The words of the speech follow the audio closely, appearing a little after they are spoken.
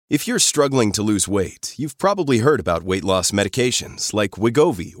If you're struggling to lose weight, you've probably heard about weight loss medications like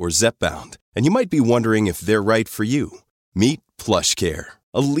Wegovy or Zepbound, and you might be wondering if they're right for you. Meet PlushCare,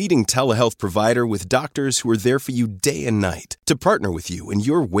 a leading telehealth provider with doctors who are there for you day and night to partner with you in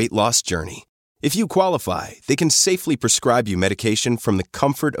your weight loss journey. If you qualify, they can safely prescribe you medication from the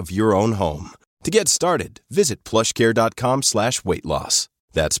comfort of your own home. To get started, visit plushcare.com/weightloss.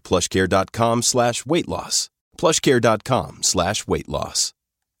 That's plushcare.com/weightloss. plushcare.com/weightloss.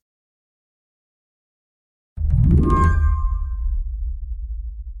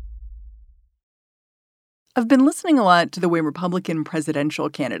 I've been listening a lot to the way Republican presidential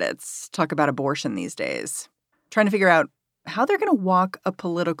candidates talk about abortion these days, trying to figure out how they're going to walk a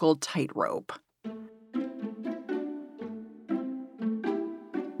political tightrope.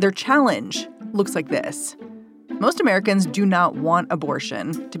 Their challenge looks like this. Most Americans do not want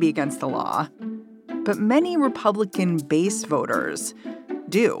abortion to be against the law, but many Republican base voters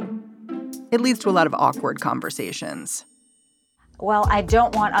do. It leads to a lot of awkward conversations. Well, I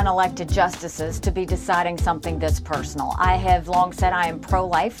don't want unelected justices to be deciding something this personal. I have long said I am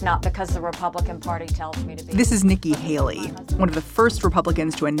pro-life, not because the Republican Party tells me to be. This is Nikki Haley, one of the first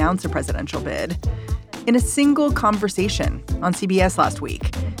Republicans to announce a presidential bid. In a single conversation on CBS last week,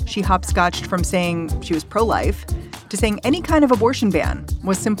 she hopscotched from saying she was pro-life to saying any kind of abortion ban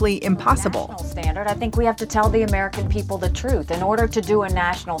was simply impossible. National standard. I think we have to tell the American people the truth. In order to do a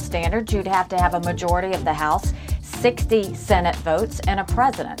national standard, you'd have to have a majority of the House, 60 Senate votes, and a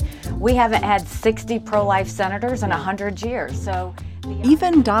president. We haven't had 60 pro-life senators in 100 years, so...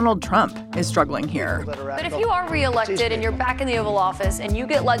 Even Donald Trump is struggling here. But if you are reelected and you're back in the Oval Office and you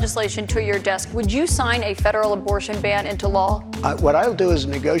get legislation to your desk, would you sign a federal abortion ban into law? What I'll do is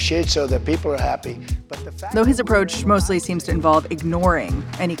negotiate so that people are happy. But though his approach mostly seems to involve ignoring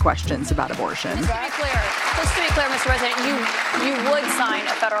any questions about abortion. Just to be clear, Mr. President, you would sign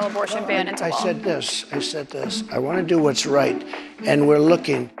a federal abortion ban into law. I said this. I want to do what's right, and we're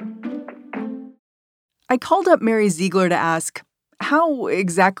looking. I called up Mary Ziegler to ask, how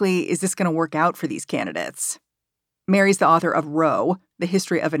exactly is this going to work out for these candidates? Mary's the author of Roe, The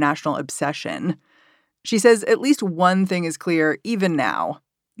History of a National Obsession. She says at least one thing is clear even now.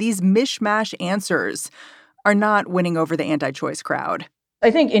 These mishmash answers are not winning over the anti-choice crowd. I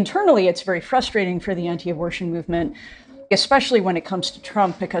think internally it's very frustrating for the anti-abortion movement, especially when it comes to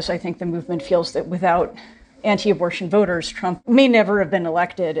Trump, because I think the movement feels that without anti-abortion voters, Trump may never have been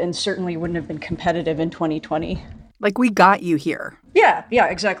elected and certainly wouldn't have been competitive in 2020. Like, we got you here. Yeah,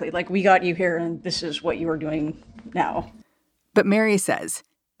 exactly. Like, we got you here and this is what you are doing now. But Mary says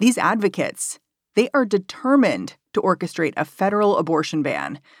these advocates, they are determined to orchestrate a federal abortion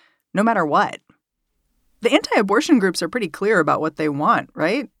ban, no matter what. The anti-abortion groups are pretty clear about what they want,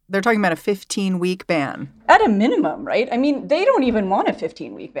 right? They're talking about a 15-week ban. At a minimum, right? I mean, they don't even want a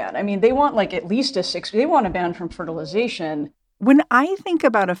 15-week ban. I mean, they want like at least a 6. They want a ban from fertilization. When I think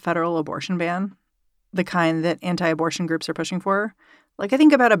about a federal abortion ban, the kind that anti-abortion groups are pushing for, like I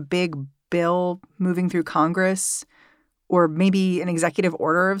think about a big bill moving through Congress or maybe an executive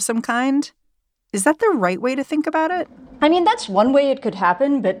order of some kind. Is that the right way to think about it? I mean, that's one way it could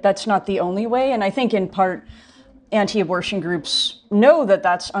happen, but that's not the only way. And I think in part, anti-abortion groups know that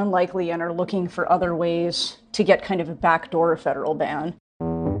that's unlikely and are looking for other ways to get kind of a backdoor federal ban.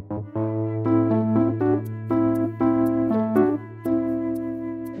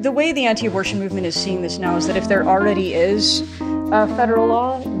 The way the anti-abortion movement is seeing this now is that if there already is a federal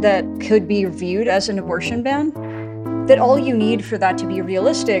law that could be viewed as an abortion ban, that all you need for that to be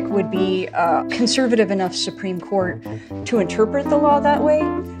realistic would be a conservative enough Supreme Court to interpret the law that way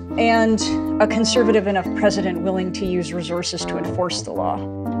and a conservative enough president willing to use resources to enforce the law.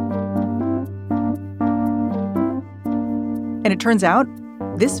 And it turns out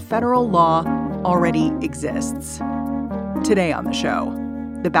this federal law already exists. Today on the show,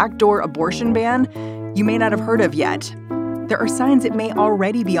 the backdoor abortion ban you may not have heard of yet. There are signs it may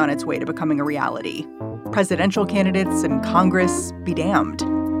already be on its way to becoming a reality. Presidential candidates and Congress be damned.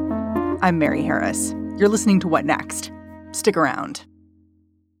 I'm Mary Harris. You're listening to What Next? Stick around.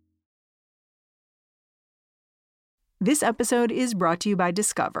 This episode is brought to you by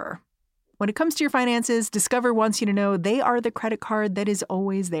Discover. When it comes to your finances, Discover wants you to know they are the credit card that is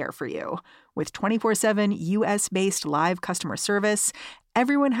always there for you. With 24/7 U.S.-based live customer service,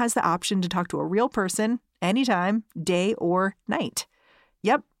 everyone has the option to talk to a real person anytime, day or night.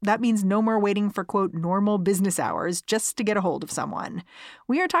 Yep, that means no more waiting for, quote, normal business hours just to get a hold of someone.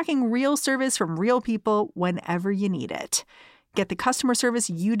 We are talking real service from real people whenever you need it. Get the customer service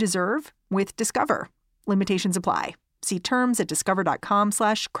you deserve with Discover. Limitations apply. See terms at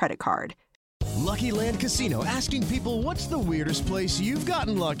discover.com/creditcard. Lucky Land Casino, asking people, what's the weirdest place you've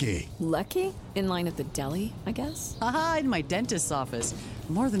gotten lucky? Lucky? In line at the deli, I guess? Aha, in my dentist's office.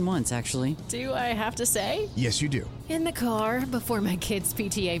 More than once, actually. Do I have to say? Yes, you do. In the car before my kids'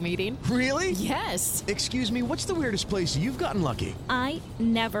 PTA meeting. Really? Yes. Excuse me, what's the weirdest place you've gotten lucky? I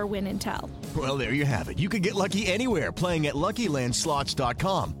never win and tell. Well, there you have it. You can get lucky anywhere, playing at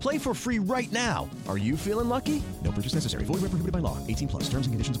LuckyLandSlots.com. Play for free right now. Are you feeling lucky? No purchase necessary. Void where prohibited by law. 18+. Terms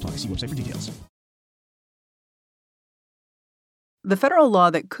and conditions apply. See website for details. The federal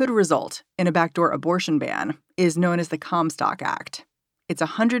law that could result in a backdoor abortion ban is known as the Comstock Act. It's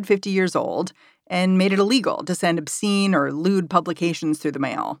 150 years old and made it illegal to send obscene or lewd publications through the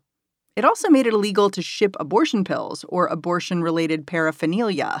mail. It also made it illegal to ship abortion pills or abortion-related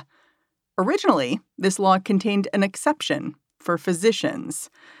paraphernalia. Originally, this law contained an exception for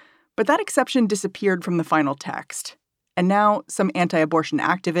physicians, but that exception disappeared from the final text. And now some anti-abortion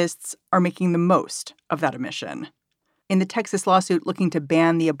activists are making the most of that omission. In the Texas lawsuit looking to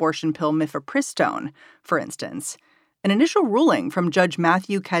ban the abortion pill mifepristone, for instance, an initial ruling from Judge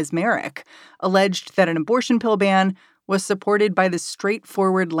Matthew Kacsmaryk alleged that an abortion pill ban was supported by the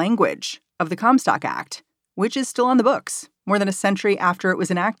straightforward language of the Comstock Act, which is still on the books more than a century after it was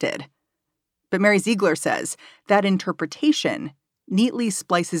enacted. But Mary Ziegler says that interpretation neatly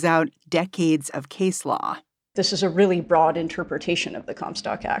splices out decades of case law. This is a really broad interpretation of the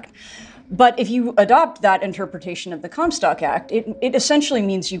Comstock Act. But if you adopt that interpretation of the Comstock Act, it essentially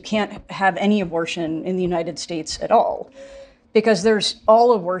means you can't have any abortion in the United States at all. Because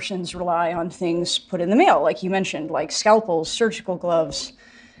all abortions rely on things put in the mail, like you mentioned, like scalpels, surgical gloves,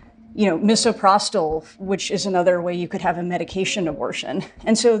 misoprostol, which is another way you could have a medication abortion.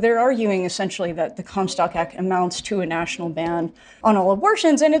 And so they're arguing essentially that the Comstock Act amounts to a national ban on all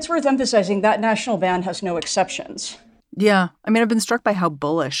abortions. And it's worth emphasizing that national ban has no exceptions. Yeah. I mean, I've been struck by how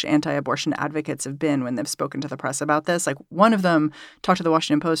bullish anti-abortion advocates have been when they've spoken to the press about this. Like, one of them talked to the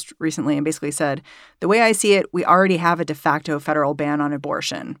Washington Post recently and basically said, the way I see it, we already have a de facto federal ban on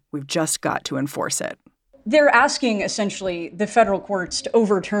abortion. We've just got to enforce it. They're asking essentially the federal courts to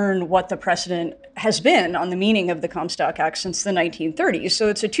overturn what the precedent has been on the meaning of the Comstock Act since the 1930s. So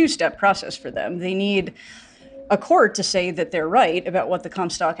it's a two-step process for them. They need a court to say that they're right about what the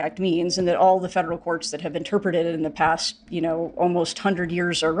Comstock Act means and that all the federal courts that have interpreted it in the past, almost 100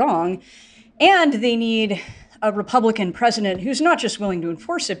 years are wrong. And they need a Republican president who's not just willing to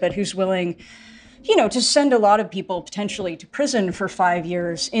enforce it, but who's willing to send a lot of people potentially to prison for 5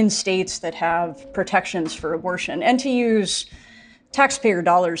 years in states that have protections for abortion and to use taxpayer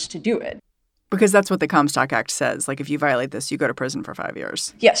dollars to do it. Because that's what the Comstock Act says. Like, if you violate this, you go to prison for 5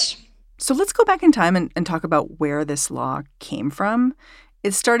 years. Yes. So let's go back in time and talk about where this law came from.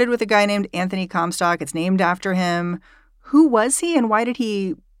 It started with a guy named Anthony Comstock. It's named after him. Who was he and why did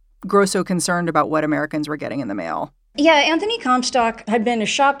he grow so concerned about what Americans were getting in the mail? Yeah, Anthony Comstock had been a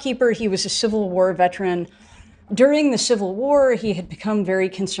shopkeeper. He was a Civil War veteran. During the Civil War, he had become very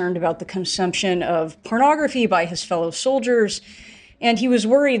concerned about the consumption of pornography by his fellow soldiers. And he was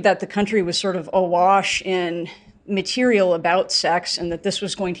worried that the country was sort of awash in material about sex and that this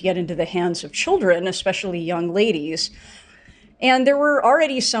was going to get into the hands of children, especially young ladies. And there were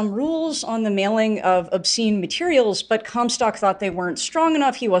already some rules on the mailing of obscene materials, but Comstock thought they weren't strong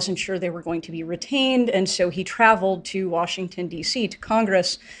enough. He wasn't sure they were going to be retained. And so he traveled to Washington, D.C., to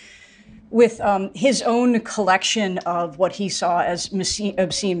Congress with his own collection of what he saw as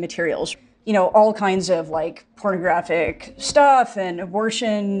obscene materials. All kinds of like pornographic stuff and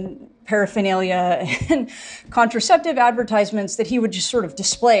abortion paraphernalia and contraceptive advertisements that he would just sort of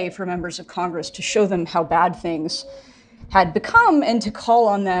display for members of Congress to show them how bad things had become and to call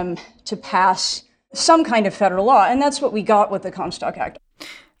on them to pass some kind of federal law. And that's what we got with the Comstock Act.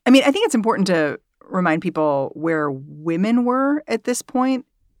 I mean, I think it's important to remind people where women were at this point.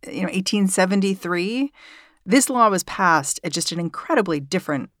 1873. This law was passed at just an incredibly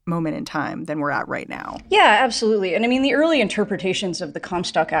different moment in time than we're at right now. Yeah, absolutely. And I mean, the early interpretations of the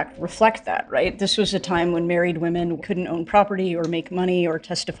Comstock Act reflect that, right? This was a time when married women couldn't own property or make money or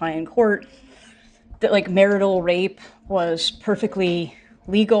testify in court. That like marital rape was perfectly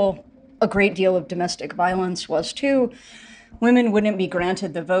legal. A great deal of domestic violence was too. Women wouldn't be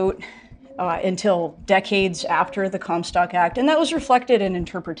granted the vote until decades after the Comstock Act. And that was reflected in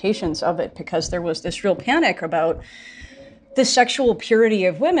interpretations of it because there was this real panic about the sexual purity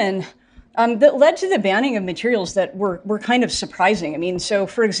of women that led to the banning of materials that were kind of surprising. I mean, so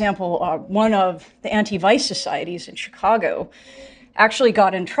for example, one of the anti-vice societies in Chicago actually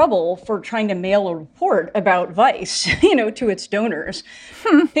got in trouble for trying to mail a report about Vice, to its donors.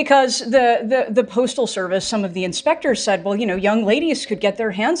 Because the Postal Service, some of the inspectors said, well, young ladies could get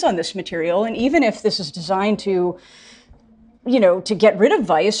their hands on this material. And even if this is designed to get rid of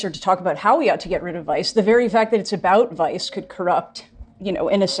Vice or to talk about how we ought to get rid of Vice, the very fact that it's about Vice could corrupt,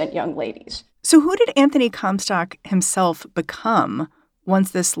 innocent young ladies. So who did Anthony Comstock himself become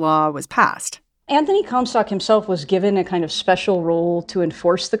once this law was passed? Anthony Comstock himself was given a kind of special role to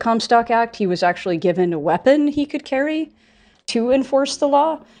enforce the Comstock Act. He was actually given a weapon he could carry to enforce the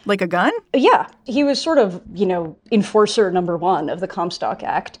law. Like a gun? Yeah. He was sort of, enforcer number one of the Comstock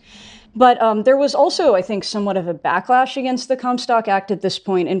Act. But there was also, I think, somewhat of a backlash against the Comstock Act at this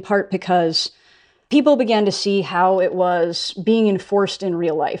point, in part because people began to see how it was being enforced in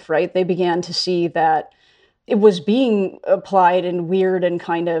real life, right? They began to see that it was being applied in weird and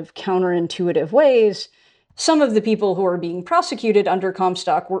kind of counterintuitive ways. Some of the people who were being prosecuted under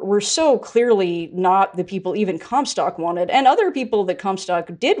Comstock were so clearly not the people even Comstock wanted. And other people that Comstock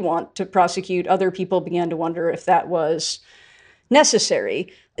did want to prosecute, other people began to wonder if that was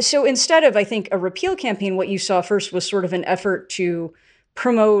necessary. So instead of, I think, a repeal campaign, what you saw first was sort of an effort to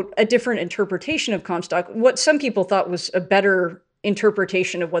promote a different interpretation of Comstock, what some people thought was a better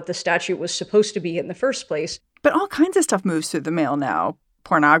interpretation of what the statute was supposed to be in the first place. But all kinds of stuff moves through the mail now.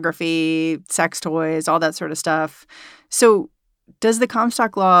 Pornography, sex toys, all that sort of stuff. So does the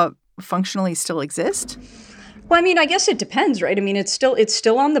Comstock law functionally still exist? Well, I mean, I guess it depends, right? I mean, it's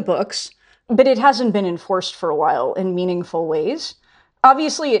still on the books, but it hasn't been enforced for a while in meaningful ways.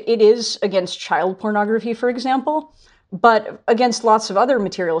 Obviously, it is against child pornography, for example, but against lots of other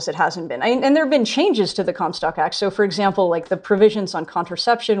materials it hasn't been. And there have been changes to the Comstock Act. So, for example, like the provisions on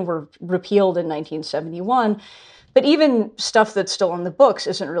contraception were repealed in 1971. But even stuff that's still on the books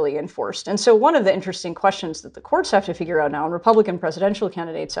isn't really enforced. And so one of the interesting questions that the courts have to figure out now, and Republican presidential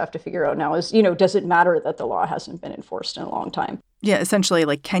candidates have to figure out now is, does it matter that the law hasn't been enforced in a long time? Yeah, essentially,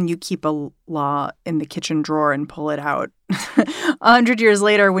 like, can you keep a law in the kitchen drawer and pull it out 100 years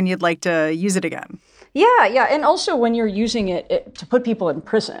later when you'd like to use it again? Yeah. And also when you're using it to put people in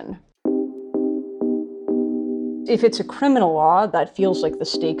prison. If it's a criminal law, that feels like the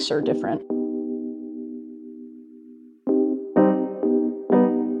stakes are different.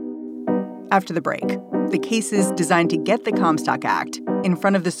 After the break, the cases designed to get the Comstock Act in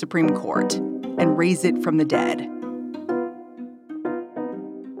front of the Supreme Court and raise it from the dead.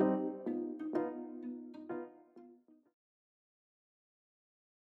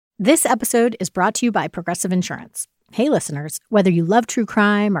 This episode is brought to you by Progressive Insurance. Hey, listeners, whether you love true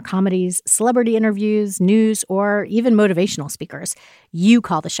crime or comedies, celebrity interviews, news, or even motivational speakers, you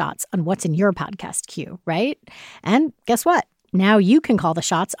call the shots on what's in your podcast queue, right? And guess what? Now you can call the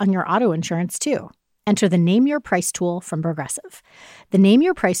shots on your auto insurance, too. Enter the Name Your Price tool from Progressive. The Name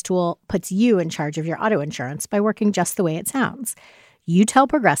Your Price tool puts you in charge of your auto insurance by working just the way it sounds. You tell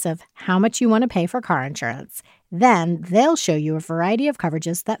Progressive how much you want to pay for car insurance. Then they'll show you a variety of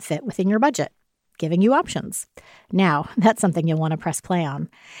coverages that fit within your budget, giving you options. Now, that's something you'll want to press play on.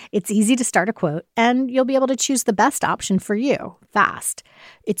 It's easy to start a quote, and you'll be able to choose the best option for you fast.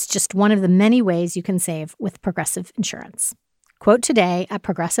 It's just one of the many ways you can save with Progressive Insurance. Quote today at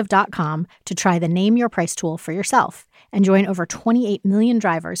Progressive.com to try the Name Your Price tool for yourself and join over 28 million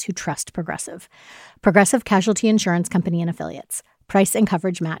drivers who trust Progressive. Progressive Casualty Insurance Company and Affiliates. Price and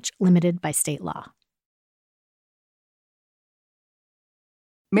coverage match limited by state law.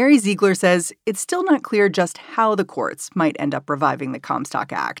 Mary Ziegler says it's still not clear just how the courts might end up reviving the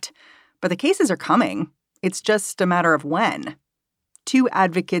Comstock Act. But the cases are coming. It's just a matter of when. Two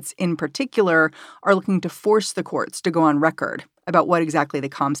advocates in particular are looking to force the courts to go on record about what exactly the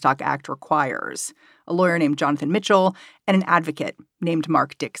Comstock Act requires. A lawyer named Jonathan Mitchell and an advocate named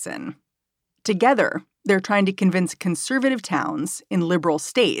Mark Dixon. Together, they're trying to convince conservative towns in liberal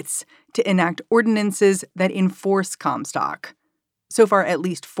states to enact ordinances that enforce Comstock. So far, at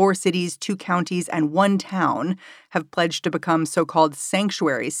least 4 cities, 2 counties, and 1 town have pledged to become so-called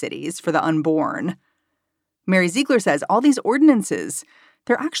sanctuary cities for the unborn. Mary Ziegler says all these ordinances,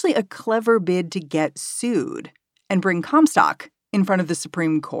 they're actually a clever bid to get sued and bring Comstock in front of the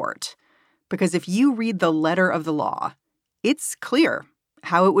Supreme Court. Because if you read the letter of the law, it's clear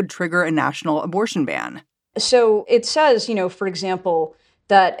how it would trigger a national abortion ban. So it says, for example,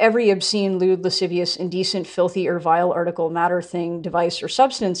 that every obscene, lewd, lascivious, indecent, filthy, or vile article, matter, thing, device, or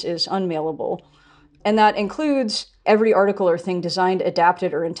substance is unmailable. And that includes every article or thing designed,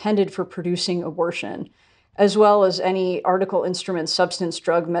 adapted, or intended for producing abortion, as well as any article, instrument, substance,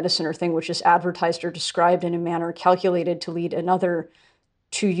 drug, medicine, or thing which is advertised or described in a manner calculated to lead another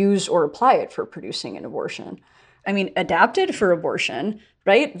to use or apply it for producing an abortion. adapted for abortion,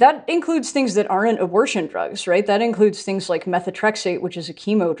 right? That includes things that aren't abortion drugs, right? That includes things like methotrexate, which is a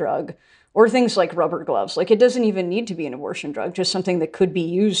chemo drug, or things like rubber gloves. Like, it doesn't even need to be an abortion drug, just something that could be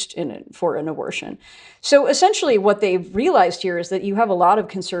used for an abortion. So essentially what they've realized here is that you have a lot of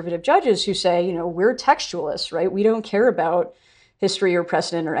conservative judges who say, we're textualists, right? We don't care about history or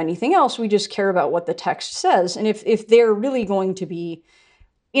precedent or anything else. We just care about what the text says. And if they're really going to be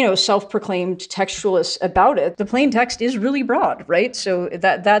self-proclaimed textualists about it, the plain text is really broad, right? So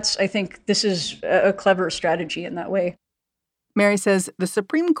that's, I think this is a clever strategy in that way. Mary says the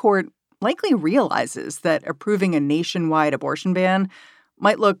Supreme Court likely realizes that approving a nationwide abortion ban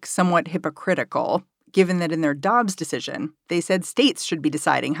might look somewhat hypocritical, given that in their Dobbs decision, they said states should be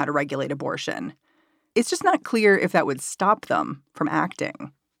deciding how to regulate abortion. It's just not clear if that would stop them from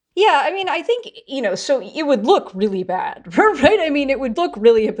acting. Yeah, I think, so it would look really bad, right? It would look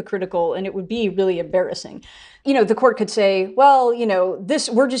really hypocritical and it would be really embarrassing. The court could say, well,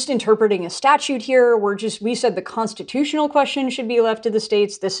 we're just interpreting a statute here. We said the constitutional question should be left to the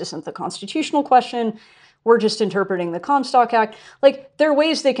states. This isn't the constitutional question. We're just interpreting the Comstock Act. Like, there are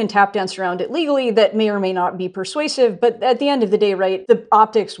ways they can tap dance around it legally that may or may not be persuasive, but at the end of the day, right, the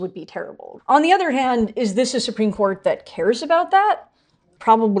optics would be terrible. On the other hand, is this a Supreme Court that cares about that?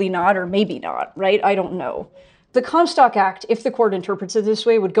 Probably not, or maybe not, right? I don't know. The Comstock Act, if the court interprets it this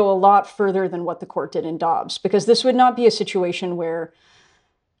way, would go a lot further than what the court did in Dobbs, because this would not be a situation where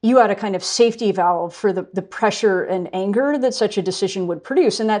you had a kind of safety valve for the pressure and anger that such a decision would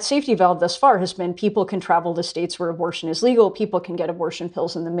produce. And that safety valve thus far has been people can travel to states where abortion is legal. People can get abortion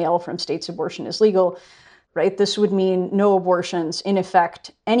pills in the mail from states abortion is legal, right? This would mean no abortions in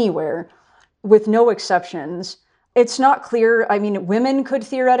effect anywhere with no exceptions. It's not clear. Women could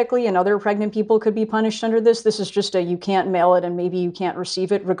theoretically and other pregnant people could be punished under this. This is just you can't mail it and maybe you can't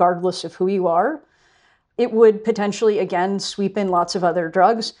receive it regardless of who you are. It would potentially, again, sweep in lots of other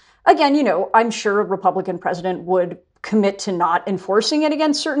drugs. Again, I'm sure a Republican president would commit to not enforcing it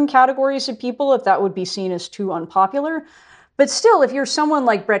against certain categories of people if that would be seen as too unpopular. But still, if you're someone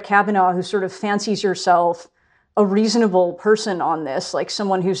like Brett Kavanaugh who sort of fancies yourself a reasonable person on this, like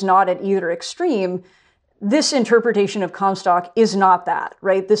someone who's not at either extreme, this interpretation of Comstock is not that,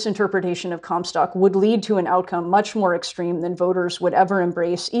 right? This interpretation of Comstock would lead to an outcome much more extreme than voters would ever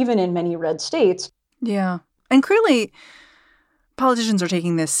embrace, even in many red states. Yeah. And clearly, politicians are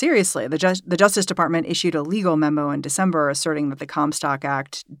taking this seriously. The Justice Department issued a legal memo in December asserting that the Comstock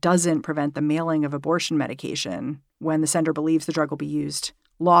Act doesn't prevent the mailing of abortion medication when the sender believes the drug will be used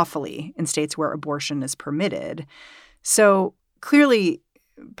lawfully in states where abortion is permitted. So clearly,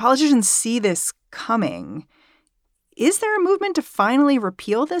 politicians see this coming. Is there a movement to finally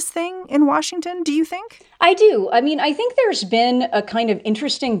repeal this thing in Washington, do you think? I do. I think there's been a kind of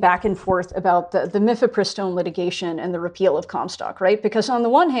interesting back and forth about the mifepristone litigation and the repeal of Comstock, right? Because on the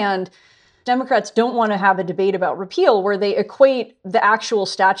one hand, Democrats don't want to have a debate about repeal where they equate the actual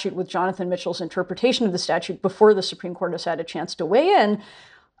statute with Jonathan Mitchell's interpretation of the statute before the Supreme Court has had a chance to weigh in.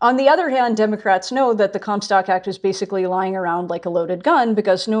 On the other hand, Democrats know that the Comstock Act is basically lying around like a loaded gun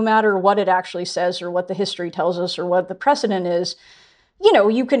because no matter what it actually says or what the history tells us or what the precedent is,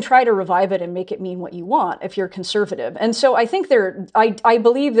 you can try to revive it and make it mean what you want if you're conservative. And so I think I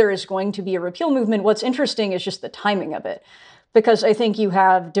believe there is going to be a repeal movement. What's interesting is just the timing of it, because I think you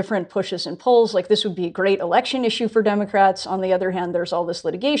have different pushes and pulls. Like, this would be a great election issue for Democrats. On the other hand, there's all this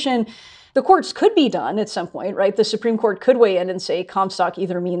litigation. The courts could be done at some point, right? The Supreme Court could weigh in and say Comstock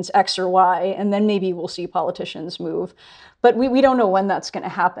either means X or Y, and then maybe we'll see politicians move. But we don't know when that's going to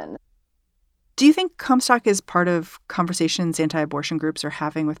happen. Do you think Comstock is part of conversations anti-abortion groups are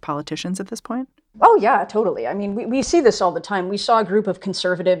having with politicians at this point? Oh, yeah, totally. We see this all the time. We saw a group of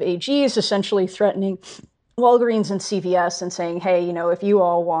conservative AGs essentially threatening Walgreens and CVS and saying, hey, if you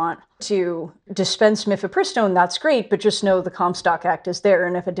all want to dispense mifepristone, that's great, but just know the Comstock Act is there,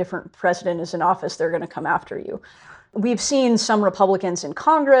 and if a different president is in office, they're going to come after you. We've seen some Republicans in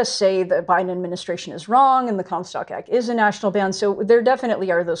Congress say the Biden administration is wrong and the Comstock Act is a national ban, so there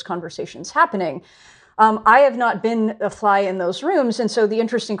definitely are those conversations happening. I have not been a fly in those rooms, and so the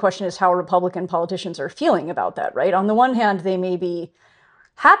interesting question is how Republican politicians are feeling about that, right? On the one hand, they may be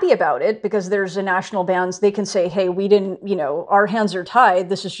happy about it because there's a national ban. They can say, hey, we didn't, our hands are tied.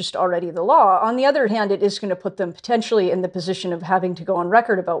 This is just already the law. On the other hand, it is going to put them potentially in the position of having to go on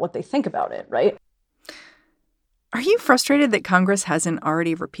record about what they think about it, right? Are you frustrated that Congress hasn't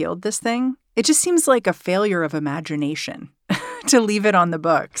already repealed this thing? It just seems like a failure of imagination to leave it on the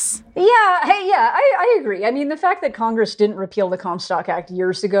books. I agree. The fact that Congress didn't repeal the Comstock Act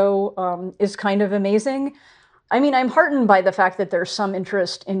years ago is kind of amazing. I mean, I'm heartened by the fact that there's some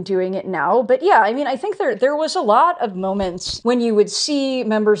interest in doing it now. But yeah, I mean, I think there was a lot of moments when you would see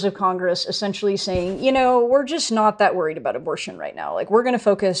members of Congress essentially saying, you know, we're just not that worried about abortion right now. Like, we're going to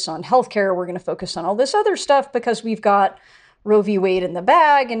focus on healthcare. We're going to focus on all this other stuff because we've got Roe v. Wade in the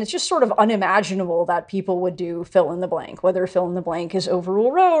bag. And it's just sort of unimaginable that people would do fill in the blank, whether fill in the blank is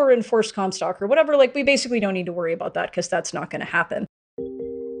overrule Roe or enforce Comstock or whatever. Like, we basically don't need to worry about that because that's not going to happen.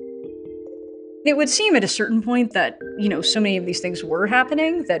 It would seem at a certain point that, you know, so many of these things were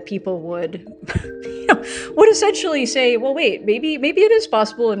happening that people would, would essentially say, well, wait, maybe it is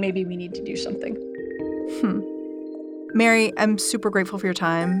possible and maybe we need to do something. Mary, I'm super grateful for your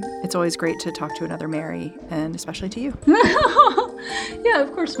time. It's always great to talk to another Mary, and especially to you. Yeah,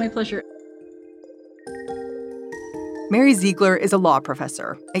 of course, my pleasure. Mary Ziegler is a law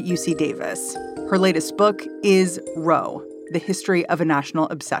professor at UC Davis. Her latest book is Roe, The History of a National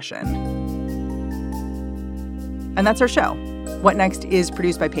Obsession. And that's our show. What Next is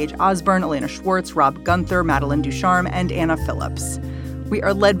produced by Paige Osborne, Elena Schwartz, Rob Gunther, Madeline Ducharme, and Anna Phillips. We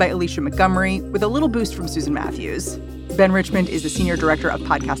are led by Alicia Montgomery with a little boost from Susan Matthews. Ben Richmond is the Senior Director of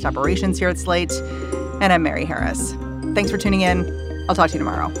Podcast Operations here at Slate. And I'm Mary Harris. Thanks for tuning in. I'll talk to you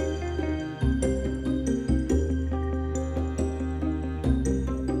tomorrow.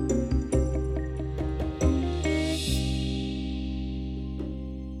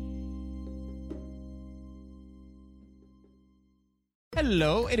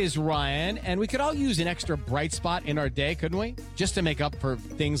 Hello, it is Ryan, and we could all use an extra bright spot in our day, couldn't we? Just to make up for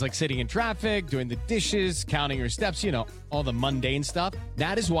things like sitting in traffic, doing the dishes, counting your steps, you know, all the mundane stuff.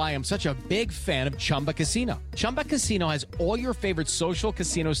 That is why I'm such a big fan of Chumba Casino. Chumba Casino has all your favorite social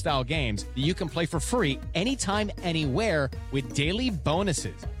casino-style games that you can play for free anytime, anywhere with daily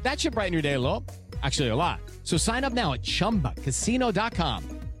bonuses. That should brighten your day a little. Actually, a lot. So sign up now at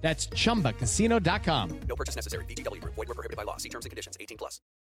ChumbaCasino.com. That's ChumbaCasino.com. No purchase necessary. VGW Group. Void where prohibited by law. See terms and conditions. 18+.